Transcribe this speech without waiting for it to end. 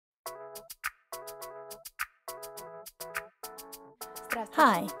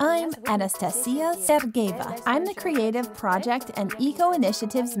Hi, I'm Anastasia Sergeyeva. I'm the Creative Project and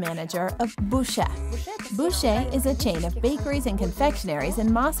Eco-Initiatives Manager of Bushe. Bushe is a chain of bakeries and confectionaries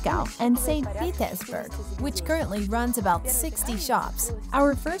in Moscow and St. Petersburg, which currently runs about 60 shops.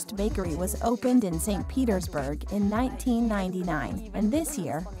 Our first bakery was opened in St. Petersburg in 1999, and this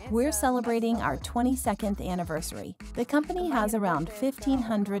year, we're celebrating our 22nd anniversary. The company has around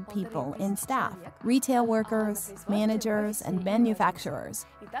 1,500 people in staff, retail workers, managers, and manufacturers.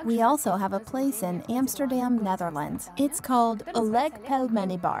 We also have a place in Amsterdam, Netherlands. It's called Oleg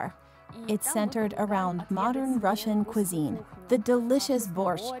Lega. It's centered around modern Russian cuisine, the delicious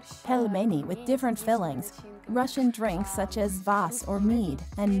borscht, pelmeni with different fillings, Russian drinks such as kvass or mead,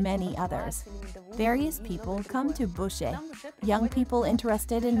 and many others. Various people come to Bushe, young people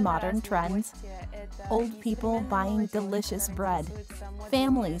interested in modern trends, old people buying delicious bread,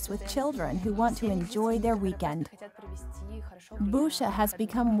 families with children who want to enjoy their weekend. Bushe has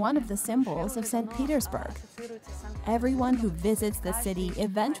become one of the symbols of St. Petersburg. Everyone who visits the city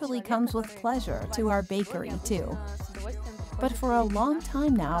eventually comes with pleasure to our bakery too. But for a long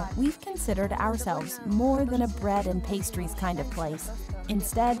time now, we've considered ourselves more than a bread and pastries kind of place.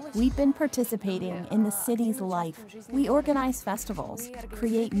 Instead, we've been participating in the city's life. We organize festivals,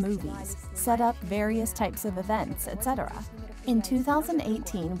 create movies, set up various types of events, etc. In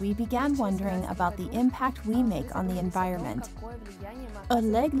 2018, we began wondering about the impact we make on the environment.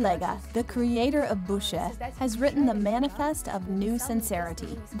 Oleg Lega, the creator of Bushe, has written the manifesto of new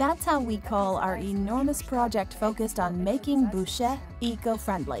sincerity. That's how we call our enormous project focused on making Bushe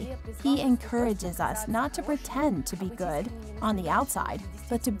eco-friendly. He encourages us not to pretend to be good on the outside,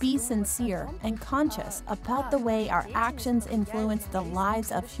 but to be sincere and conscious about the way our actions influence the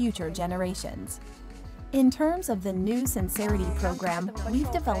lives of future generations. In terms of the new Sincerity program,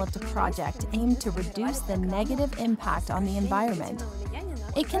 we've developed a project aimed to reduce the negative impact on the environment.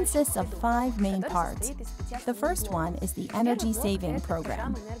 It consists of 5 main parts. The first one is the energy saving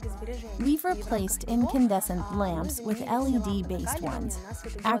program. We've replaced incandescent lamps with LED-based ones.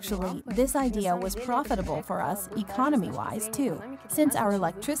 Actually, this idea was profitable for us economy-wise too, since our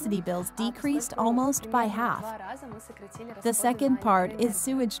electricity bills decreased almost by half. The second part is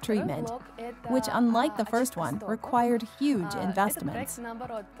sewage treatment, which, unlike the first one, required huge investments.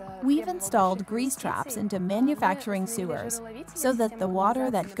 We've installed grease traps into manufacturing sewers so that the water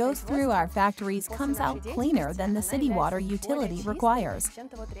that goes through our factories comes out cleaner than the city water utility requires.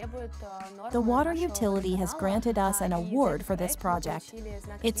 The water utility has granted us an award for this project.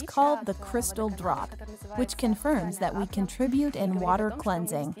 It's called the Crystal Drop, which confirms that we contribute in water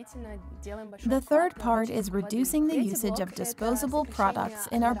cleansing. The third part is reducing the usage of disposable products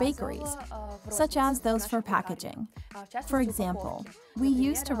in our bakeries, such as those for packaging. For example, we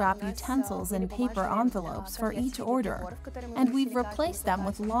used to wrap utensils in paper envelopes for each order, and we've replaced them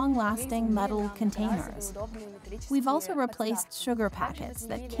with long-lasting metal containers. We've also replaced sugar packets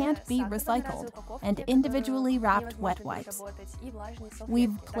that can't be recycled and individually wrapped wet wipes.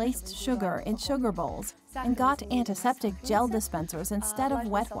 We've placed sugar in sugar bowls and got antiseptic gel dispensers instead of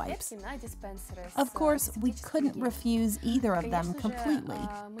wet wipes. Of course, we couldn't refuse either of them completely.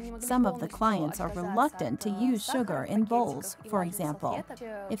 Some of the clients are reluctant to use sugar in bowls, for example,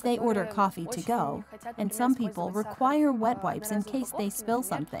 if they order coffee to go, and some people require wet wipes in case they spill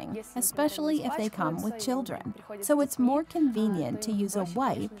something, especially if they come with children. So it's more convenient to use a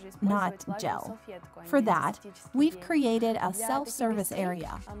wipe, not gel. For that, we've created a self-service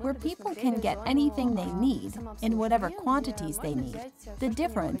area where people can get anything they need in whatever quantities they need. The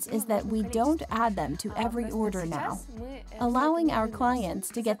difference is that we don't add them to every order now, allowing our clients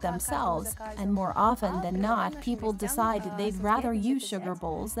to get themselves, and more often than not, people decide they'd rather use sugar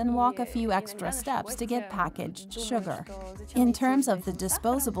bowls than walk a few extra steps to get packaged sugar. In terms of the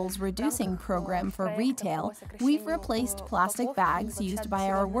disposables reducing program for retail, we've replaced plastic bags used by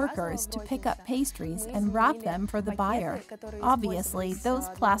our workers to pick up pastries and wrap them for the buyer. Obviously, those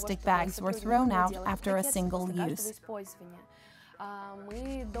plastic bags were thrown out after a single use.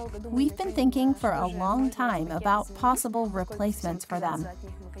 We've been thinking for a long time about possible replacements for them,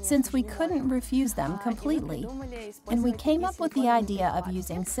 since we couldn't refuse them completely. And we came up with the idea of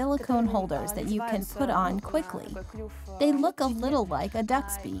using silicone holders that you can put on quickly. They look a little like a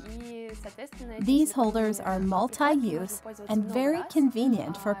duck's beak. These holders are multi-use and very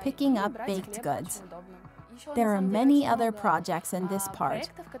convenient for picking up baked goods. There are many other projects in this part.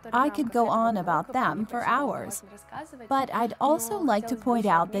 I could go on about them for hours. But I'd also like to point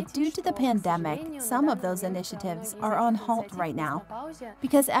out that due to the pandemic, some of those initiatives are on halt right now,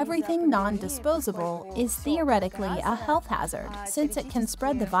 because everything non-disposable is theoretically a health hazard, since it can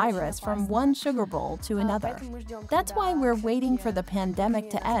spread the virus from one sugar bowl to another. That's why we're waiting for the pandemic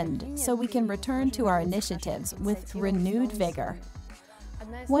to end, so we can return to our initiatives with renewed vigor.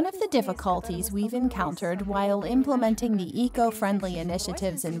 One of the difficulties we've encountered while implementing the eco-friendly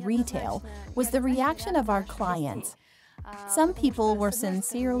initiatives in retail was the reaction of our clients. Some people were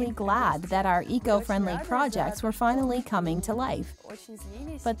sincerely glad that our eco-friendly projects were finally coming to life,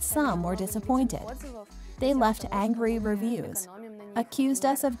 but some were disappointed. They left angry reviews, accused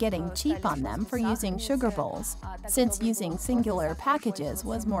us of getting cheap on them for using sugar bowls, since using singular packages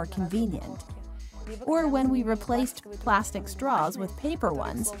was more convenient. Or when we replaced plastic straws with paper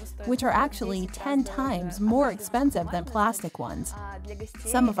ones, which are actually 10 times more expensive than plastic ones.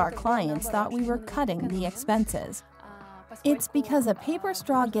 Some of our clients thought we were cutting the expenses. It's because a paper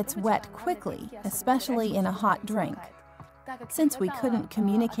straw gets wet quickly, especially in a hot drink. Since we couldn't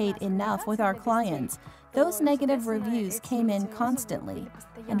communicate enough with our clients, those negative reviews came in constantly,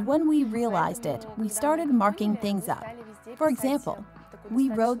 and when we realized it, we started marking things up. For example, we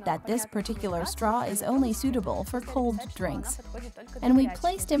wrote that this particular straw is only suitable for cold drinks, and we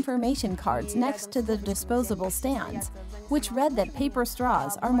placed information cards next to the disposable stands, which read that paper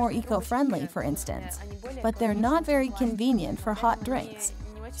straws are more eco-friendly, for instance, but they're not very convenient for hot drinks.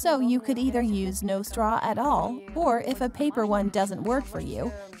 So you could either use no straw at all, or if a paper one doesn't work for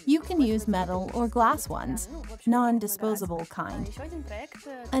you, you can use metal or glass ones, non-disposable kind.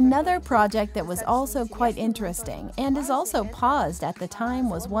 Another project that was also quite interesting and is also paused at the time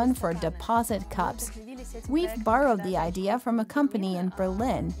was one for deposit cups. We've borrowed the idea from a company in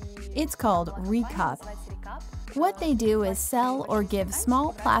Berlin. It's called Recup. What they do is sell or give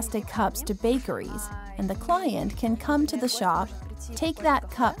small plastic cups to bakeries, and the client can come to the shop, take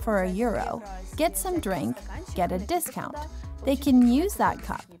that cup for €1, get some drink, get a discount. They can use that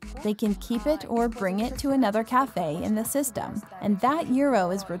cup. They can keep it or bring it to another cafe in the system, and that euro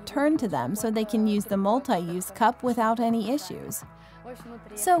is returned to them so they can use the multi-use cup without any issues.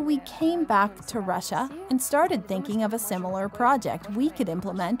 So we came back to Russia and started thinking of a similar project we could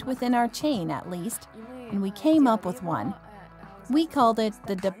implement within our chain at least, and we came up with one. We called it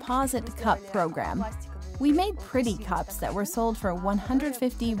the Deposit Cup Program. We made pretty cups that were sold for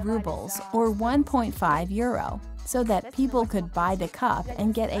 150 rubles or 1.5 euro, so that people could buy the cup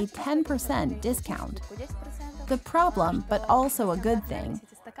and get a 10% discount. The problem, but also a good thing,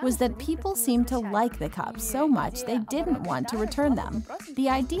 was that people seemed to like the cups so much they didn't want to return them. The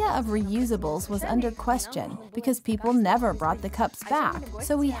idea of reusables was under question because people never brought the cups back,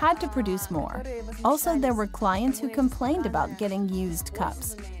 so we had to produce more. Also, there were clients who complained about getting used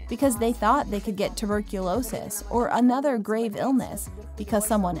cups because they thought they could get tuberculosis or another grave illness because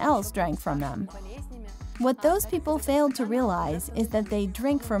someone else drank from them. What those people failed to realize is that they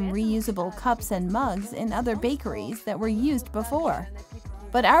drink from reusable cups and mugs in other bakeries that were used before.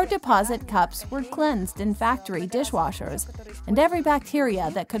 But our deposit cups were cleansed in factory dishwashers, and every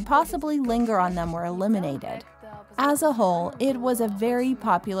bacteria that could possibly linger on them were eliminated. As a whole, it was a very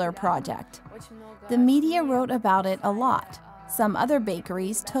popular project. The media wrote about it a lot. Some other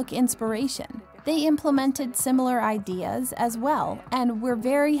bakeries took inspiration. They implemented similar ideas as well, and we're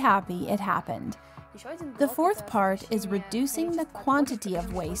very happy it happened. The fourth part is reducing the quantity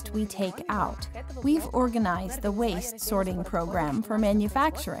of waste we take out. We've organized the waste sorting program for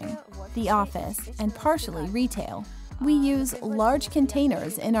manufacturing, the office, and partially retail. We use large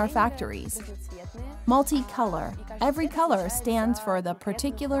containers in our factories. Multicolor. Every color stands for the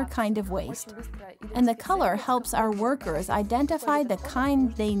particular kind of waste, and the color helps our workers identify the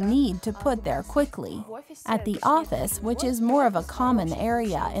kind they need to put there quickly. At the office, which is more of a common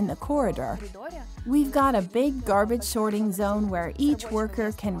area in the corridor, we've got a big garbage sorting zone where each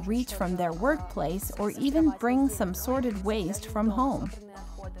worker can reach from their workplace or even bring some sorted waste from home.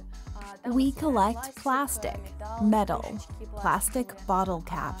 We collect plastic, metal, plastic bottle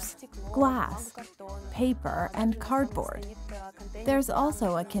caps, glass, paper, and cardboard. There's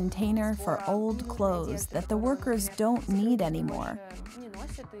also a container for old clothes that the workers don't need anymore.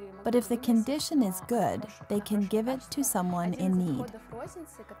 But if the condition is good, they can give it to someone in need.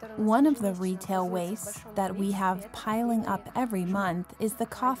 One of the retail wastes that we have piling up every month is the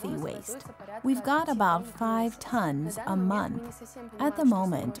coffee waste. We've got about 5 tons a month. At the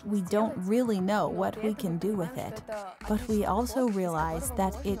moment, we don't really know what we can do with it, but we also realize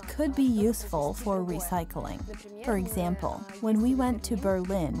that it could be useful for recycling. For example, when we went to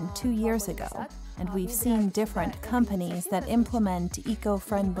Berlin 2 years ago, and we've seen different companies that implement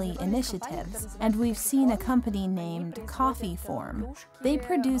eco-friendly initiatives, and we've seen a company named Coffee Form. They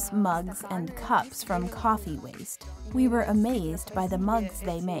produce mugs and cups from coffee waste. We were amazed by the mugs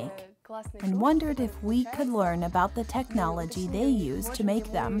they make and wondered if we could learn about the technology they use to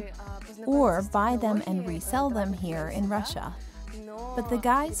make them, or buy them and resell them here in Russia. But the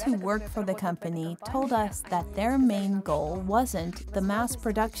guys who work for the company told us that their main goal wasn't the mass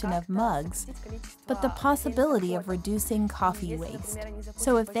production of mugs, but the possibility of reducing coffee waste.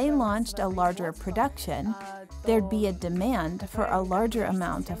 So if they launched a larger production, there'd be a demand for a larger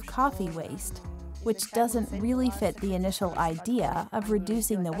amount of coffee waste, which doesn't really fit the initial idea of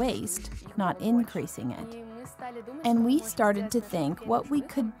reducing the waste, not increasing it. And we started to think what we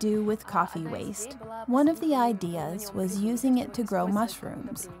could do with coffee waste. One of the ideas was using it to grow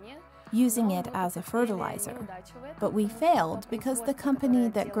mushrooms, using it as a fertilizer. But we failed because the company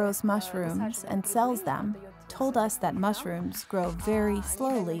that grows mushrooms and sells them told us that mushrooms grow very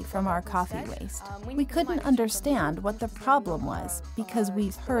slowly from our coffee waste. We couldn't understand what the problem was because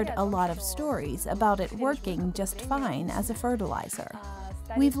we've heard a lot of stories about it working just fine as a fertilizer.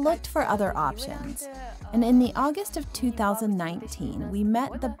 We've looked for other options, and in the August of 2019, we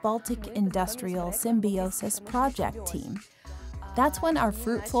met the Baltic Industrial Symbiosis Project team. That's when our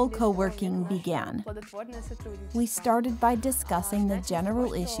fruitful co-working began. We started by discussing the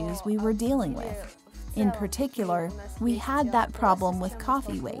general issues we were dealing with. In particular, we had that problem with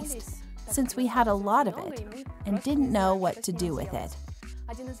coffee waste, since we had a lot of it and didn't know what to do with it.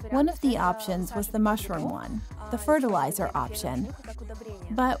 One of the options was the mushroom one, the fertilizer option.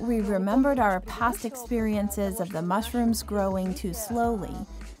 But we remembered our past experiences of the mushrooms growing too slowly,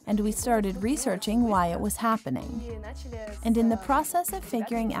 and we started researching why it was happening. And in the process of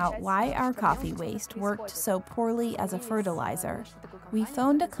figuring out why our coffee waste worked so poorly as a fertilizer, we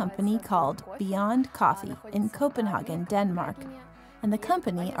phoned a company called Beyond Coffee in Copenhagen, Denmark. And the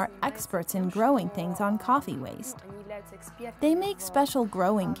company are experts in growing things on coffee waste. They make special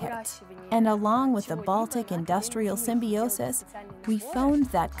growing kits, and along with the Baltic Industrial Symbiosis, we phoned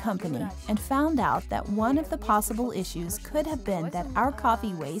that company and found out that one of the possible issues could have been that our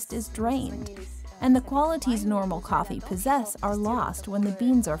coffee waste is drained, and the qualities normal coffee possess are lost when the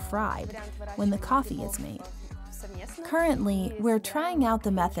beans are fried, when the coffee is made. Currently, we're trying out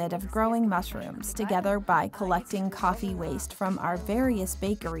the method of growing mushrooms together by collecting coffee waste from our various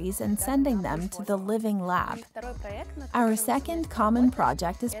bakeries and sending them to the LivingLab. Our second common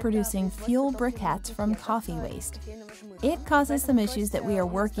project is producing fuel briquettes from coffee waste. It causes some issues that we are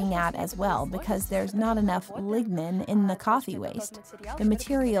working at as well because there's not enough lignin in the coffee waste. The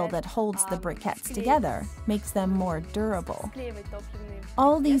material that holds the briquettes together makes them more durable.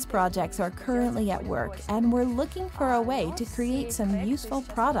 All these projects are currently at work, and we're looking for a way to create some useful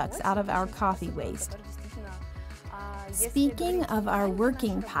products out of our coffee waste. Speaking of our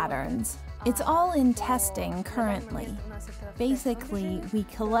working patterns, it's all in testing currently. Basically, we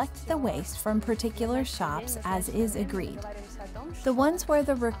collect the waste from particular shops as is agreed, the ones where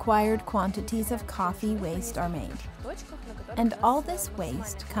the required quantities of coffee waste are made. And all this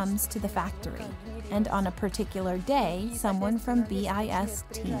waste comes to the factory, and on a particular day, someone from BIS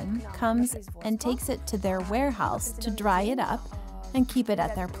team comes and takes it to their warehouse to dry it up and keep it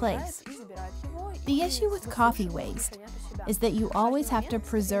at their place. The issue with coffee waste is that you always have to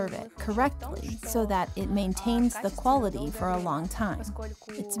preserve it correctly so that it maintains the quality for a long time.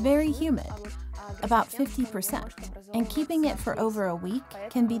 It's very humid, about 50%, and keeping it for over a week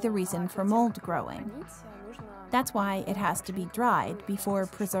can be the reason for mold growing. That's why it has to be dried before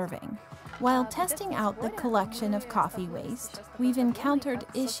preserving. While testing out the collection of coffee waste, we've encountered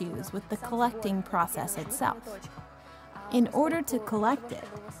issues with the collecting process itself. In order to collect it,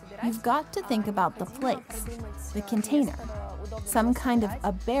 you've got to think about the place, the container, some kind of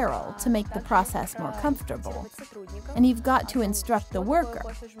a barrel to make the process more comfortable. And you've got to instruct the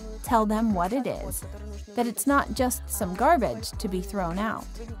worker, tell them what it is, that it's not just some garbage to be thrown out.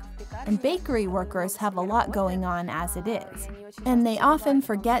 And bakery workers have a lot going on as it is, and they often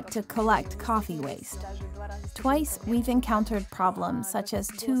forget to collect coffee waste. Twice we've encountered problems such as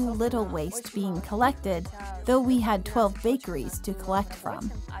too little waste being collected, though we had 12 bakeries to collect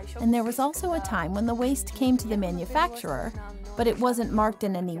from. And there was also a time when the waste came to the manufacturer, but it wasn't marked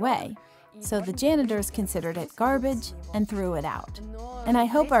in any way. So the janitors considered it garbage and threw it out. And I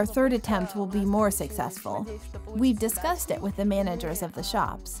hope our third attempt will be more successful. We've discussed it with the managers of the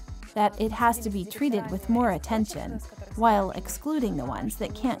shops, that it has to be treated with more attention, while excluding the ones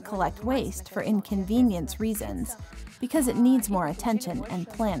that can't collect waste for inconvenience reasons, because it needs more attention and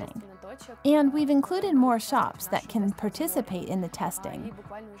planning. And we've included more shops that can participate in the testing.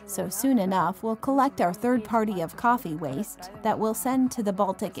 So soon enough, we'll collect our third party of coffee waste that we'll send to the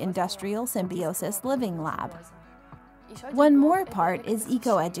Baltic Industrial Symbiosis LivingLab. One more part is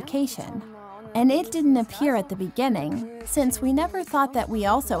eco-education. And it didn't appear at the beginning, since we never thought that we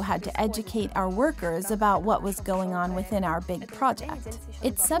also had to educate our workers about what was going on within our big project.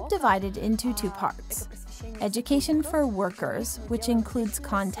 It's subdivided into two parts: education for workers, which includes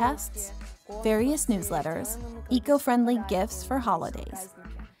contests, various newsletters, eco-friendly gifts for holidays.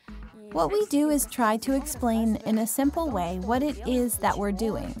 What we do is try to explain in a simple way what it is that we're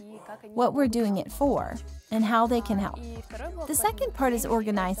doing, what we're doing it for, and how they can help. The second part is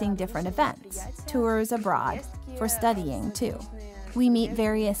organizing different events, tours abroad, for studying too. We meet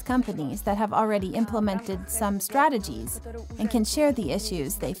various companies that have already implemented some strategies and can share the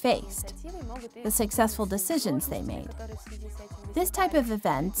issues they faced, the successful decisions they made. This type of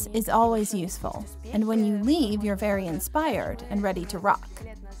event is always useful, and when you leave, you're very inspired and ready to rock.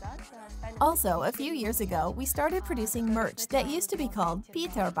 Also, a few years ago, we started producing merch that used to be called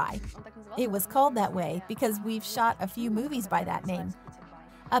Peterby. It was called that way because we've shot a few movies by that name,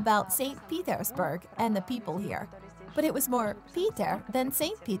 about St. Petersburg and the people here. But it was more Peter than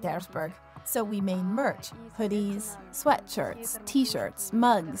St. Petersburg, so we made merch: hoodies, sweatshirts, t-shirts,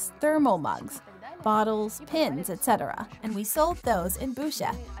 mugs, thermal mugs, bottles, pins, etc. And we sold those in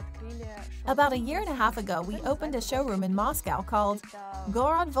Bushe. About a year and a half ago, we opened a showroom in Moscow called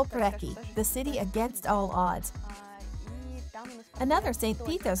Gorod Vopreki, the city against all odds. Another St.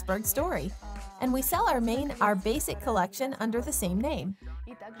 Petersburg story. And we sell our basic collection under the same name.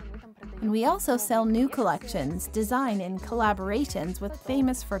 And we also sell new collections designed in collaborations with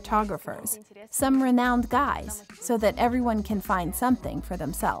famous photographers, some renowned guys, so that everyone can find something for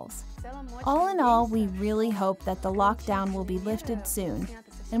themselves. All in all, we really hope that the lockdown will be lifted soon,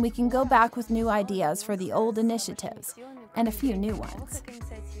 and we can go back with new ideas for the old initiatives, and a few new ones.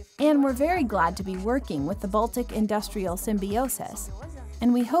 And we're very glad to be working with the Baltic Industrial Symbiosis,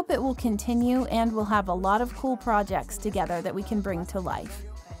 and we hope it will continue and we'll have a lot of cool projects together that we can bring to life.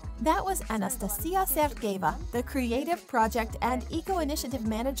 That was Anastasia Sergeyeva, the Creative Project and Eco-Initiative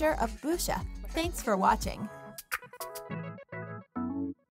Manager of Bushe. Thanks for watching.